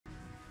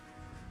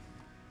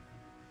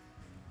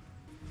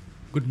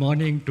Good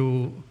morning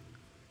to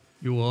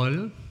you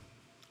all.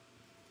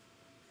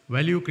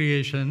 Value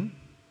creation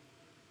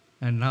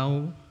and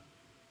now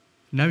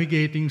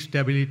navigating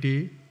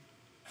stability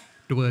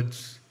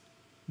towards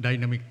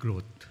dynamic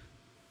growth.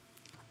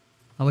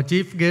 Our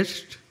chief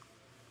guest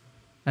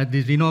at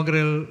this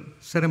inaugural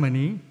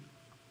ceremony,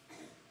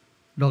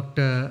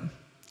 Dr.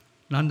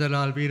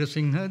 Nandalal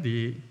Veerasinghe,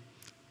 the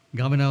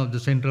Governor of the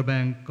Central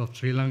Bank of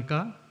Sri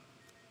Lanka.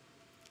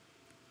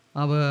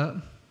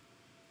 Our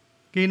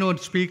keynote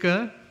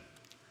speaker,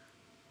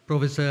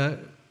 Professor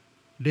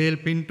Dale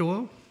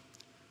Pinto,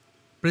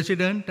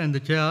 President and the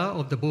Chair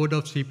of the Board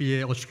of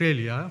CPA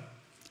Australia,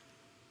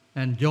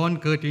 and John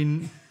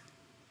Curtin,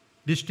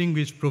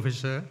 Distinguished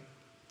Professor,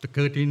 the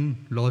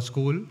Curtin Law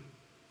School.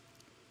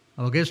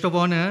 Our guest of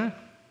honor,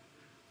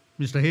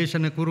 Mr.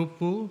 Heshana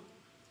Kuruppu,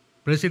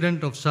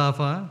 President of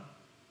SAFA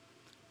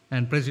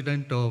and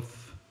President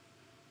of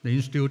the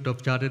Institute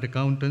of Chartered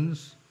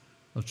Accountants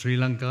of Sri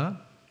Lanka.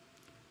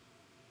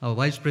 Our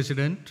Vice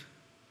President,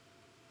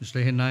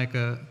 Mr.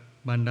 Henayaka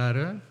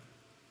Bandara,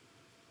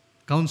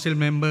 Council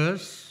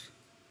members,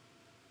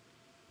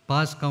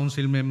 past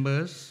Council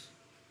members,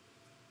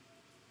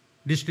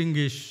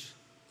 distinguished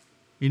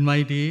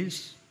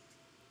invitees,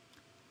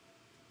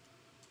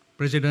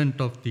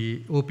 President of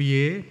the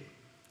OPA,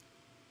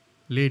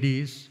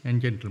 ladies and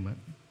gentlemen.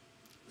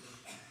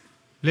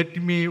 Let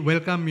me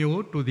welcome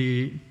you to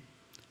the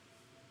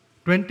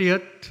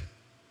 20th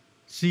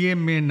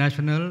CMA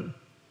National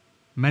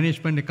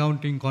Management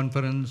Accounting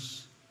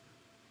Conference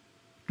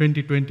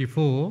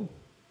 2024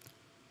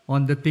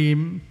 on the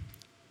theme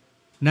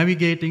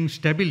Navigating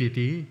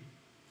Stability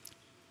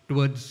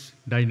Towards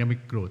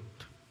Dynamic Growth.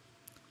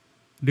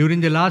 During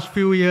the last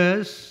few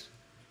years,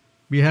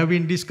 we have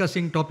been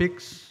discussing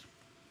topics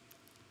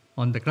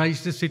on the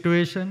crisis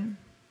situation,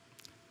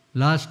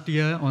 last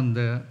year on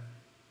the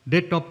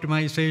debt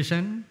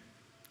optimization,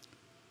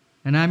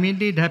 and I'm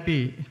indeed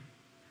happy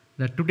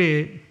that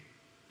today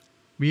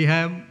we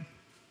have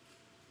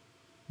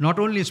not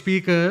only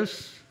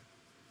speakers,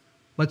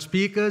 but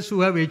speakers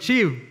who have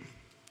achieved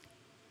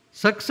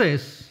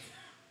success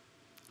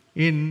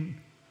in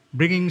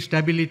bringing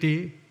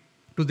stability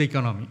to the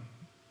economy.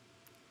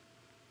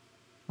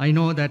 I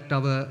know that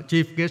our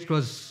chief guest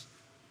was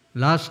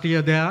last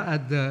year there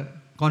at the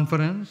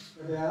conference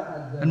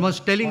and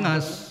was telling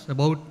us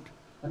about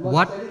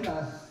what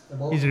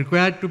is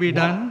required to be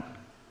done,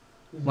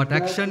 what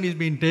action is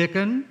being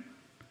taken,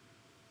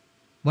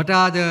 what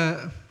are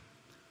the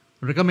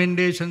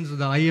recommendations of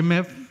the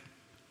IMF,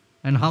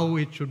 and how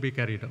it should be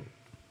carried out.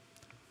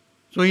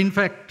 So in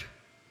fact,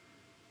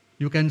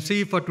 you can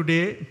see for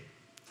today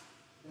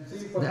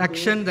the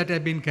action that has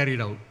been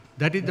carried out.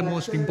 That is the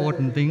most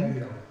important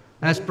thing.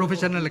 As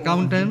professional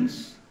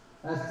accountants,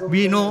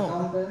 we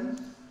know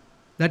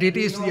that it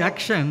is the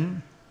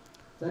action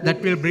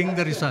that will bring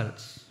the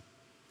results.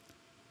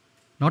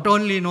 Not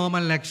only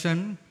normal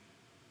action,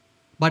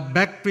 but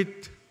backed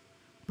with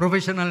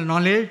professional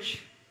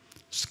knowledge,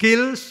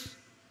 skills,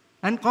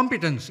 and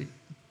competency.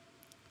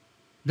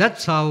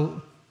 That's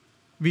how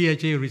we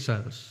achieve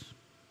results.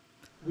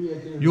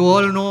 You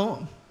all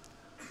know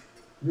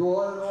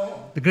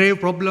the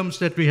grave problems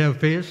that we have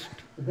faced.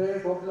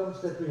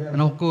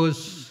 And of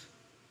course,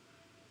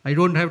 I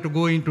don't have to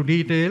go into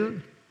detail,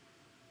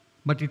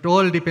 but it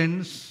all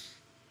depends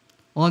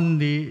on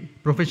the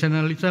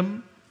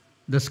professionalism,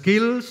 the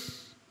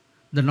skills,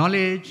 the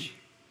knowledge,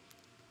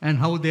 and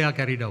how they are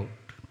carried out.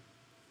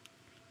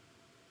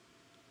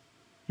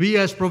 We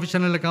as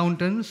professional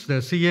accountants, the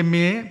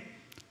CMA,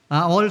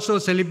 are also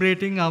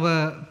celebrating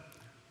our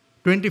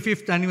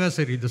 25th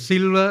anniversary, the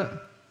Silver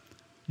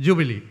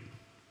Jubilee.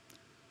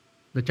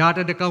 The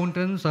Chartered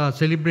Accountants are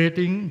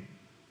celebrating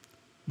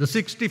the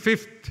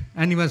 65th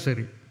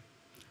anniversary.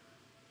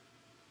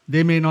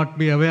 They may not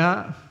be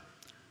aware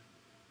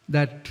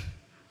that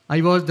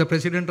I was the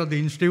president of the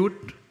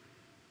Institute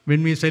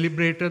when we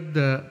celebrated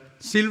the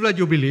Silver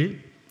Jubilee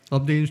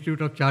of the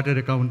Institute of Chartered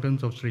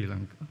Accountants of Sri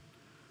Lanka.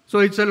 So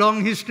it's a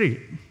long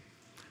history.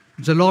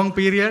 It's a long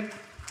period.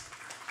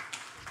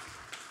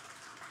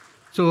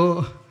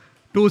 So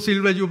 2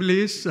 Silver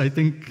Jubilees, I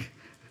think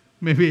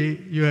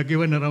maybe you are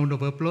given a round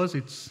of applause.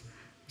 It's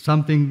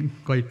something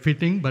quite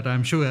fitting, but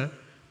I'm sure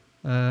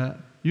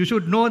you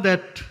should know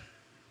that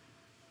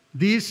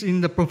these, in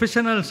the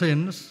professional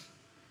sense,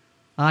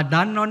 are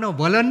done on a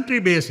voluntary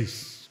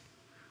basis.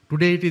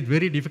 Today it is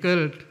very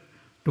difficult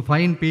to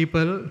find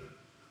people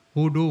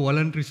who do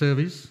voluntary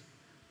service,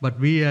 but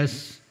we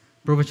as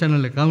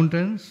professional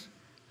accountants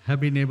have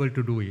been able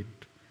to do it.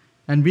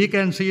 And we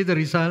can see the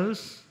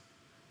results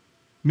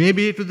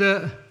maybe to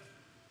the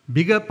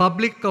bigger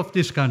public of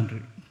this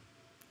country.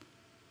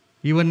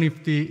 Even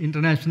if the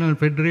International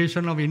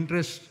Federation of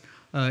Interest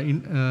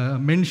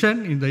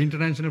mentioned in the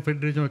International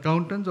Federation of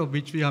Accountants, of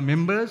which we are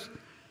members,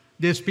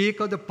 they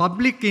speak of the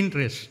public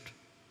interest.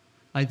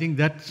 I think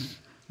that's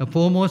the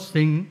foremost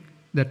thing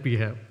that we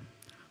have.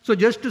 So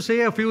just to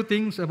say a few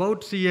things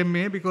about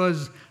CMA,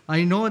 because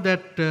I know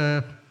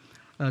that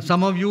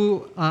some of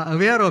you are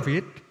aware of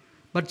it,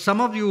 but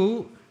some of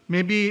you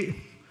maybe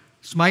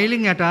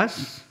smiling at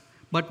us,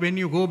 but when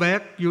you go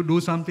back, you do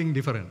something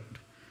different.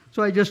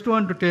 So I just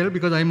want to tell,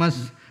 because I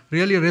must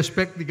really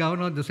respect the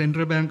governor of the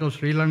Central Bank of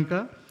Sri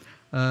Lanka,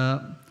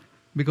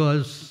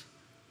 because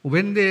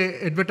when they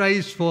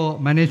advertise for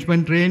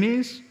management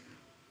trainees,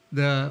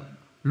 the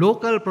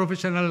local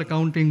professional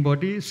accounting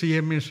body,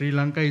 CMA Sri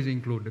Lanka, is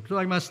included. So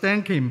I must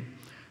thank him,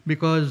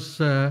 because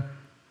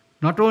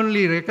not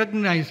only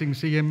recognizing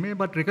CMA,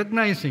 but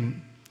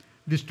recognizing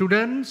the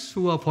students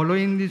who are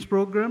following these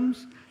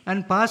programs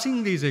and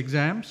passing these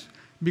exams,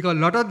 because a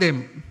lot of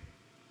them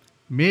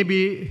may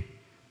be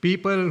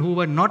people who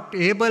were not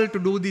able to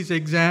do these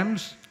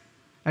exams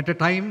at a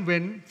time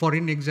when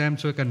foreign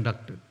exams were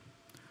conducted.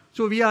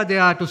 So we are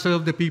there to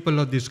serve the people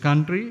of this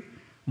country.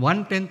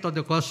 1/10 of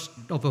the cost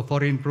of a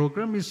foreign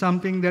program is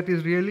something that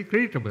is really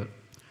creditable.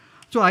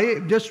 So I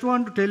just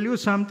want to tell you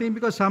something,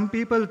 because some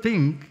people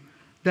think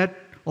that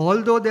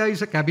although there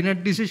is a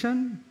cabinet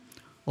decision,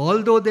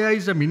 although there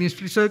is a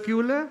ministry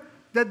circular,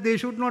 that they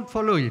should not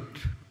follow it.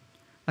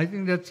 I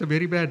think that's a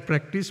very bad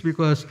practice,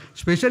 because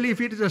especially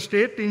if it is a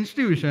state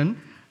institution,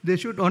 they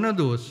should honor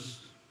those.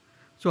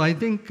 So I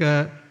think,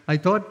 I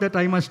thought that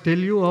I must tell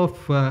you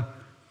of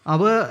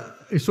our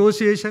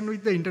association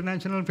with the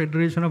International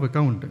Federation of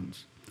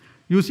Accountants.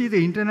 You see,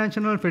 the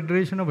International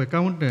Federation of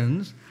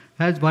Accountants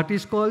has what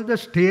is called the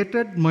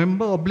stated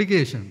member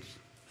obligations.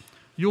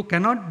 You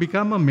cannot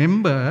become a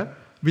member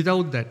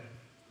without that.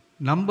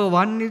 Number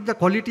one is the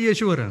quality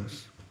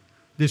assurance.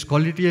 This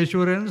quality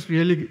assurance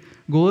really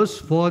goes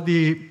for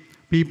the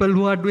people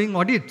who are doing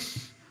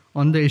audits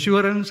on the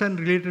assurance and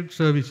related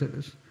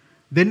services.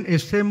 Then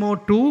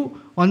SMO2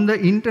 on the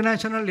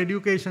international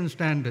education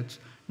standards.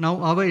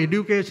 Now our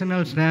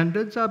educational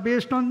standards are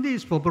based on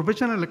these for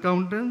professional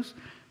accountants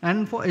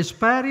and for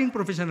aspiring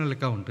professional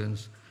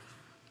accountants.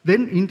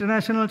 Then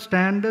international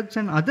standards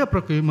and other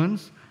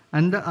procurements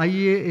and the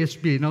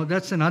IASB. Now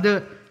that's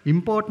another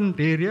important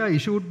area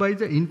issued by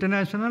the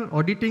International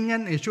Auditing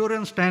and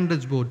Assurance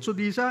Standards Board. So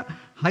these are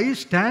high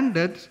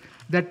standards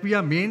that we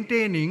are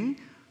maintaining,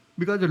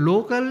 because the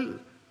local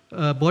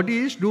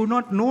bodies do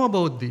not know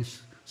about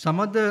this.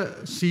 Some of the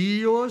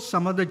CEOs,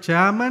 some of the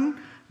chairmen,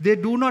 they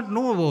do not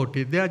know about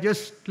it. They are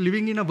just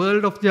living in a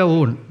world of their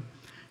own.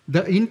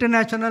 The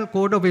International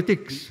Code of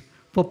Ethics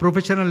for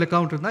Professional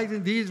Accountants. I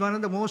think this is one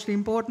of the most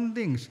important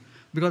things,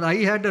 because I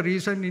had a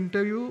recent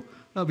interview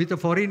with a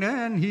foreigner,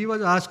 and he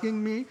was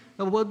asking me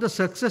about the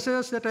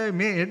successes that I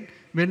made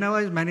when I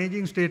was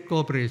managing state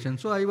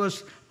corporations. So I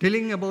was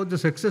telling about the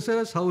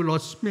successes, how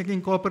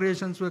loss-making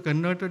corporations were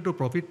converted to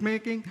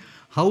profit-making,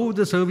 how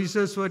the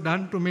services were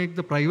done to make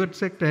the private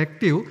sector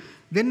active.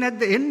 Then at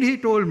the end he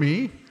told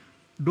me,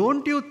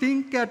 don't you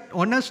think that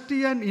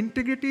honesty and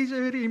integrity is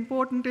a very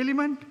important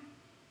element?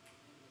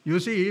 You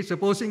see,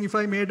 supposing if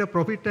I made a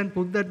profit and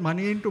put that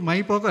money into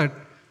my pocket,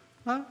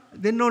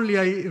 then only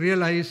I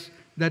realized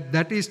that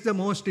that is the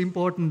most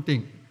important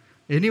thing.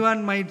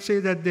 Anyone might say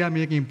that they are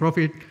making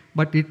profit,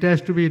 but it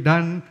has to be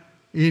done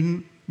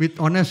with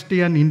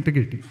honesty and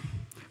integrity.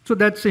 So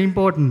that's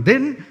important.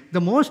 Then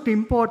the most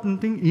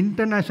important thing,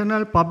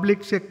 international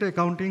public sector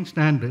accounting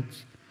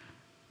standards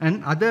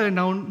and other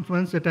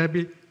announcements that have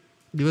been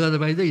given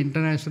by the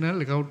International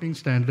Accounting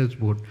Standards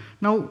Board.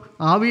 Now,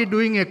 are we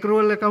doing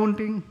accrual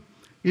accounting?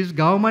 Is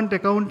government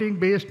accounting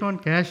based on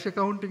cash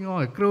accounting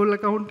or accrual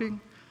accounting?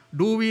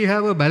 Do we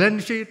have a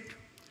balance sheet?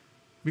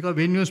 Because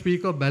when you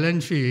speak of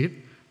balance sheet,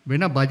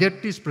 when a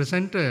budget is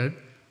presented,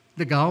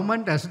 the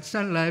government assets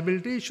and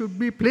liabilities should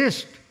be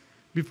placed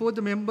before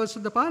the members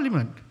of the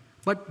parliament.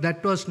 But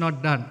that was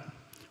not done.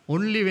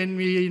 Only when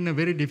we, in a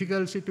very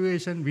difficult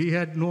situation, we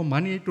had no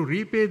money to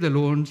repay the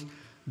loans,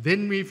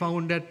 then we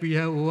found that we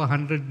have over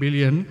 100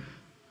 billion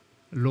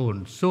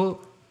loans.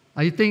 So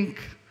I think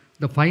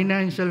the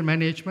financial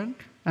management,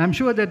 I'm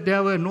sure that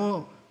there were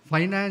no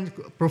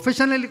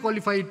professionally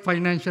qualified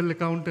financial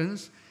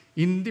accountants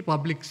in the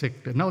public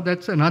sector. Now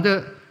that's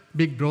another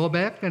big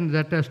drawback, and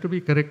that has to be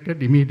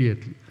corrected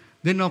immediately.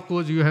 Then of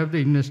course you have the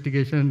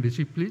investigation and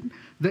discipline,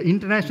 the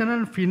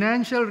international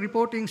financial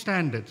reporting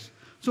standards.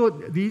 So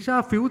these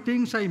are few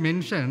things I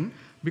mentioned,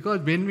 because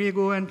when we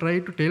go and try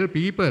to tell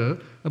people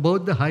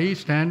about the high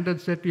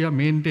standards that we are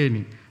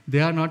maintaining,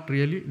 they are not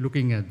really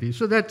looking at these.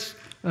 So that's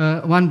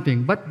one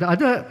thing. But the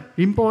other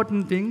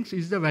important things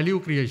is the value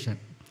creation.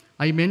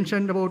 I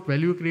mentioned about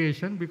value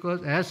creation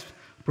because as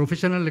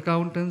professional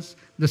accountants,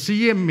 the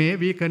CMA,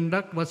 we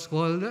conduct what's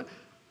called the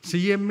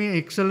CMA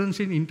Excellence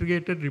in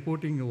Integrated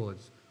Reporting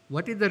Awards.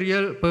 What is the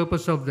real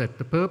purpose of that?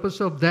 The purpose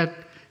of that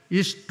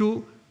is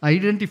to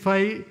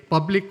identify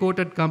public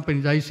quoted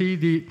companies. I see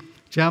the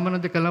chairman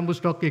of the Colombo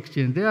Stock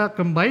Exchange. They are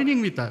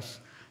combining with us,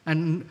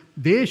 and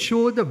they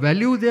show the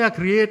value they are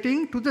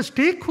creating to the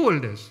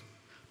stakeholders.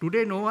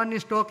 Today, no one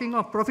is talking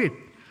of profit.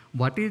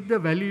 What is the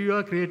value you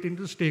are creating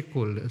to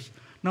stakeholders?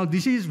 Now,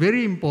 this is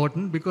very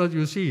important because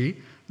you see,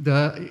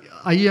 the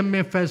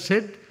IMF has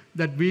said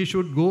that we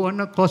should go on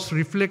a cost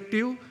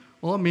reflective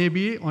or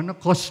maybe on a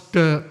cost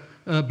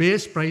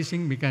based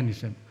pricing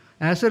mechanism.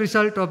 As a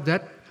result of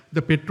that,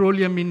 the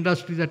petroleum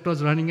industry that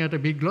was running at a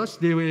big loss,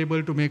 they were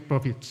able to make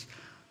profits.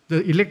 the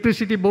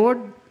electricity board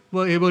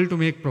were able to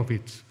make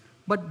profits.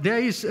 But there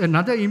is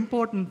another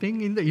important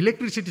thing in the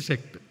electricity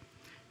sector.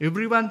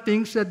 Everyone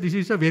thinks that this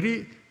is a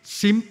very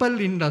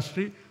simple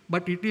industry,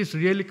 but it is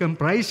really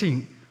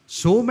comprising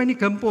so many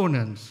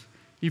components.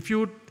 If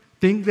you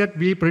think that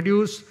we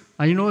produce,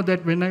 I know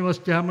that when I was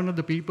chairman of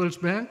the People's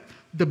Bank,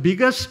 the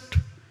biggest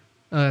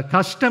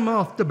customer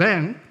of the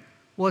bank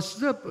was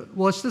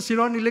the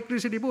Ceylon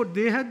Electricity Board.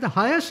 They had the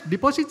highest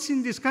deposits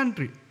in this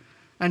country.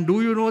 And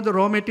do you know the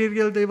raw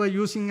material they were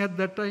using at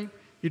that time?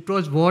 It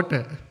was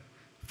water,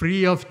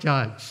 free of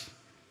charge.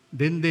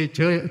 Then they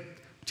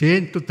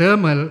changed to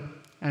thermal,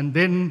 and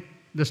then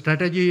the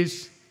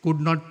strategies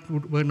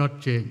were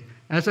not changed.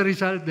 As a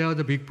result, there was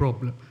a big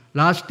problem.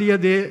 Last year,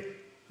 they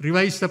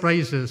revised the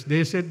prices.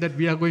 They said that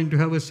we are going to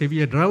have a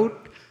severe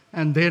drought,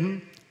 and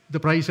then the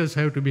prices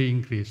have to be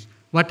increased.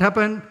 What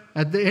happened?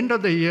 At the end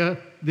of the year,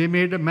 they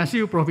made a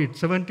massive profit,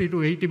 70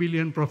 to 80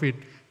 billion profit,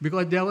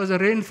 because there was a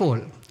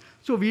rainfall.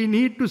 So we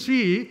need to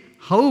see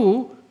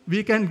how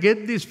we can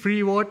get this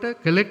free water,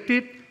 collect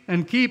it,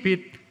 and keep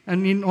it,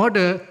 and in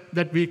order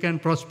that we can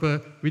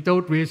prosper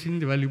without wasting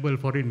the valuable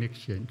foreign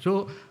exchange.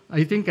 So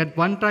I think at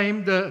one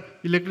time the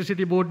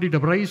electricity board did a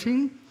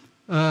pricing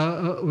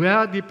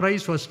where the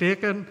price was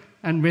taken,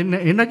 and when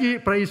the energy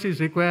price is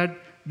required,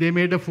 they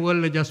made a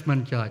fuel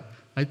adjustment charge.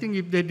 I think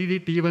if they did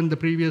it even the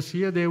previous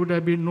year, there would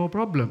have been no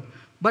problem.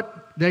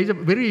 But there is a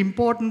very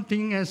important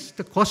thing as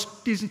the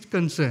cost is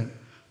concerned.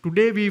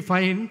 Today we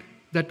find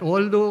that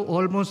although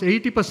almost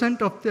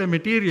 80% of the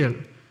material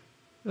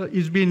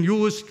is being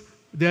used,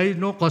 there is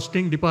no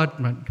costing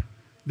department.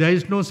 There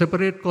is no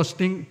separate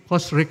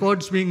cost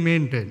records being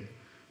maintained.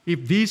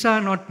 If these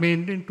are not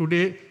maintained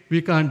today,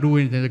 we can't do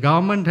anything. The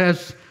government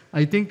has,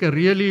 I think,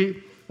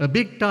 a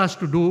big task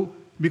to do,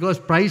 because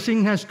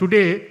pricing has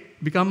today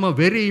become a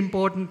very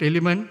important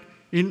element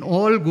in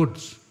all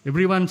goods.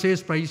 Everyone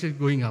says price is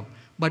going up,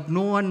 but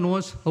no one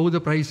knows how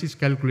the price is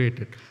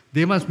calculated.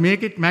 They must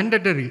make it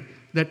mandatory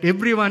that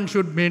everyone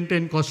should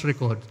maintain cost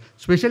records.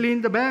 Especially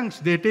in the banks,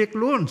 they take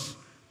loans.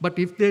 But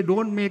if they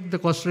don't make the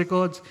cost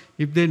records,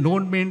 if they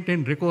don't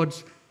maintain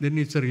records, then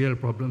it's a real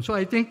problem. So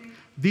I think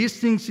these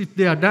things, if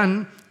they are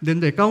done, then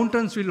the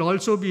accountants will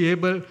also be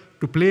able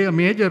to play a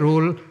major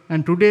role.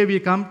 And today we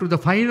come to the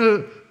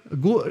final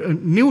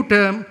new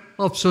term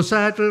of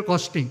societal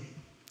costing.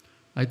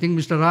 I think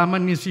Mr.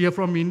 Raman is here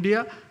from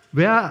India,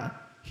 where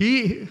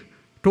he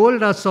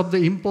told us of the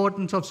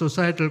importance of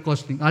societal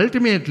costing.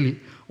 Ultimately,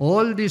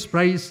 all this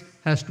price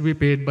has to be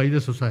paid by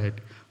the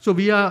society. So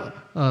we are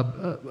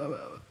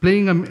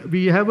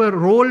we have a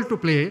role to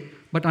play,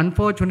 but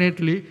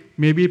unfortunately,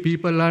 maybe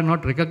people are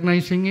not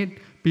recognizing it,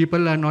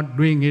 people are not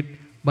doing it,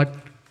 but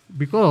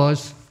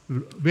because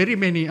very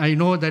many, I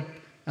know that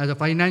as a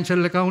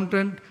financial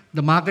accountant,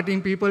 the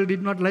marketing people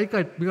did not like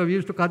it because we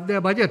used to cut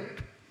their budget.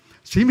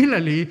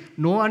 Similarly,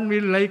 no one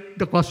will like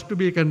the cost to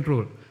be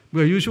controlled.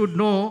 But you should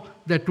know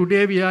that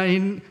today we are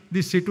in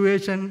this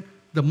situation.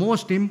 The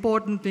most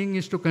important thing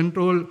is to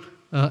control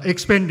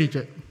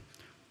expenditure,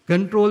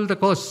 control the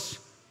costs,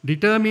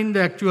 determine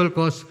the actual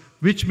costs,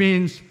 which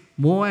means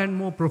more and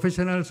more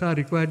professionals are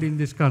required in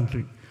this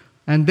country.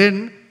 And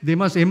then they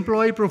must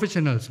employ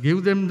professionals,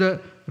 give them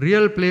the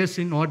real place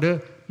in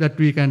order that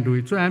we can do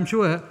it. So I'm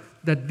sure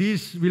that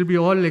these will be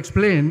all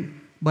explained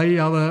by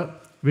our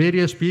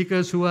various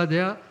speakers who are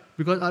there,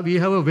 because we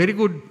have a very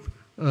good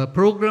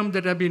program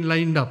that have been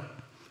lined up.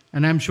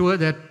 And I'm sure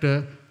that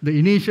the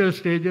initial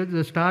stages,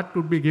 the start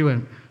would be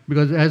given,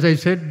 because as I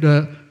said,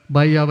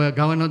 by our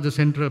governor of the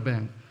central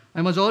bank.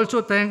 I must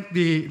also thank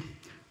the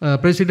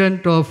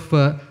president of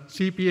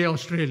CPA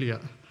Australia.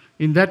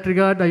 In that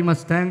regard, I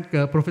must thank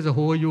Professor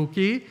Ho Yu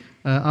Ki,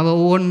 our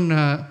own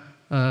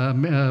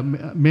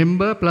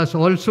member, plus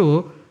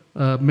also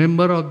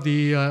member of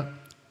the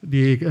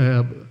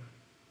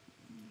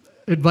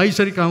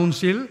advisory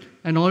council,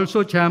 and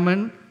also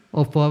chairman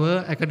of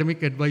our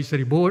academic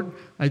advisory board,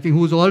 I think,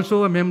 who's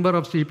also a member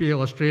of CPA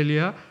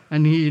Australia,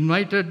 and he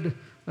invited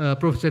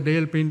Professor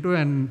Dale Pinto,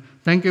 and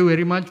thank you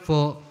very much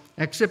for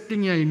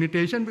accepting your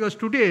invitation, because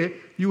today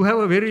you have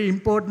a very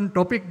important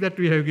topic that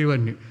we have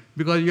given you,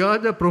 because you are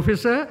the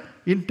professor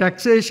in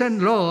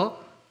taxation law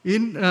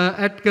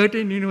at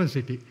Curtin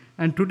University.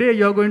 And today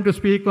you are going to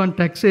speak on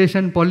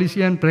taxation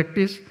policy and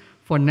practice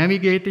for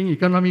navigating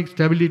economic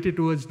stability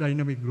towards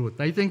dynamic growth.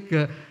 I think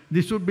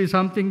this would be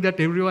something that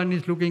everyone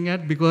is looking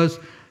at, because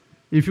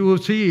if you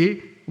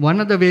see, one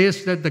of the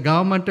ways that the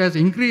government has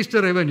increased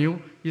the revenue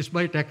is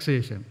by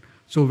taxation.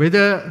 So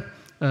whether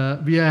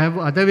we have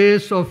other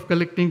ways of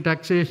collecting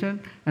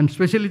taxation, and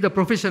especially the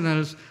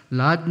professionals,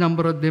 large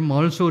number of them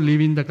also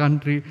live in the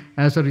country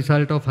as a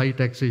result of high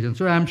taxation.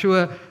 So I'm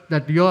sure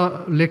that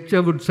your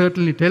lecture would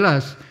certainly tell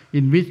us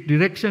in which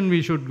direction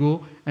we should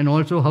go, and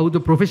also how the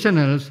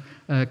professionals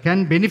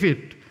can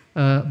benefit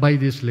by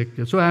this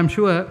lecture. So I'm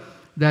sure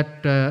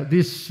that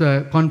this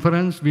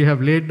conference, we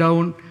have laid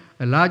down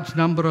a large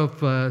number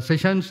of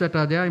sessions that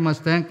are there. I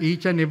must thank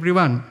each and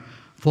everyone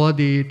for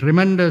the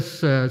tremendous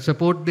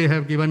support they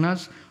have given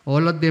us.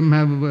 All of them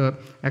have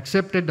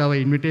accepted our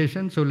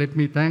invitation, so let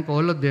me thank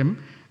all of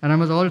them. And I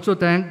must also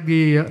thank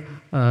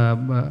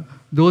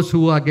those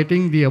who are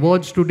getting the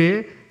awards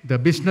today, the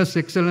Business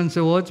Excellence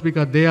Awards,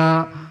 because they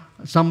are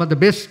some of the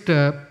best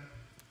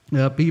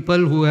people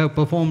who have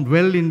performed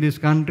well in this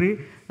country,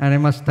 and I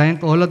must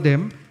thank all of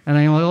them. And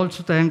I must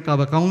also thank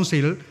our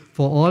council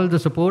for all the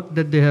support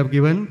that they have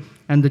given,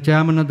 and the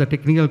chairman of the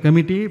technical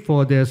committee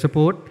for their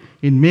support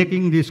in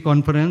making this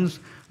conference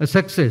a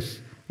success.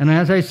 And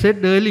as I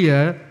said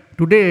earlier,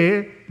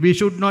 today we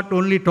should not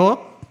only talk,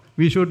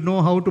 we should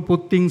know how to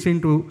put things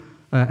into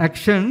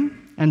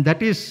action, and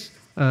that is,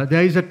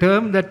 there is a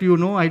term that you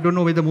know, I don't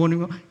know whether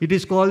morning, it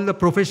is called the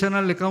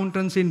professional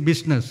accountants in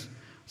business.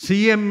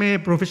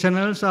 CMA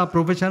professionals are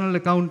professional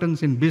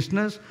accountants in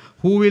business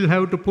who will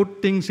have to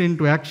put things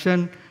into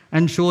action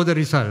and show the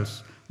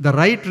results, the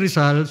right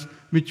results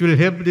which will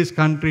help this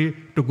country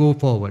to go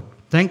forward.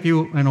 Thank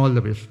you and all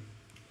the best.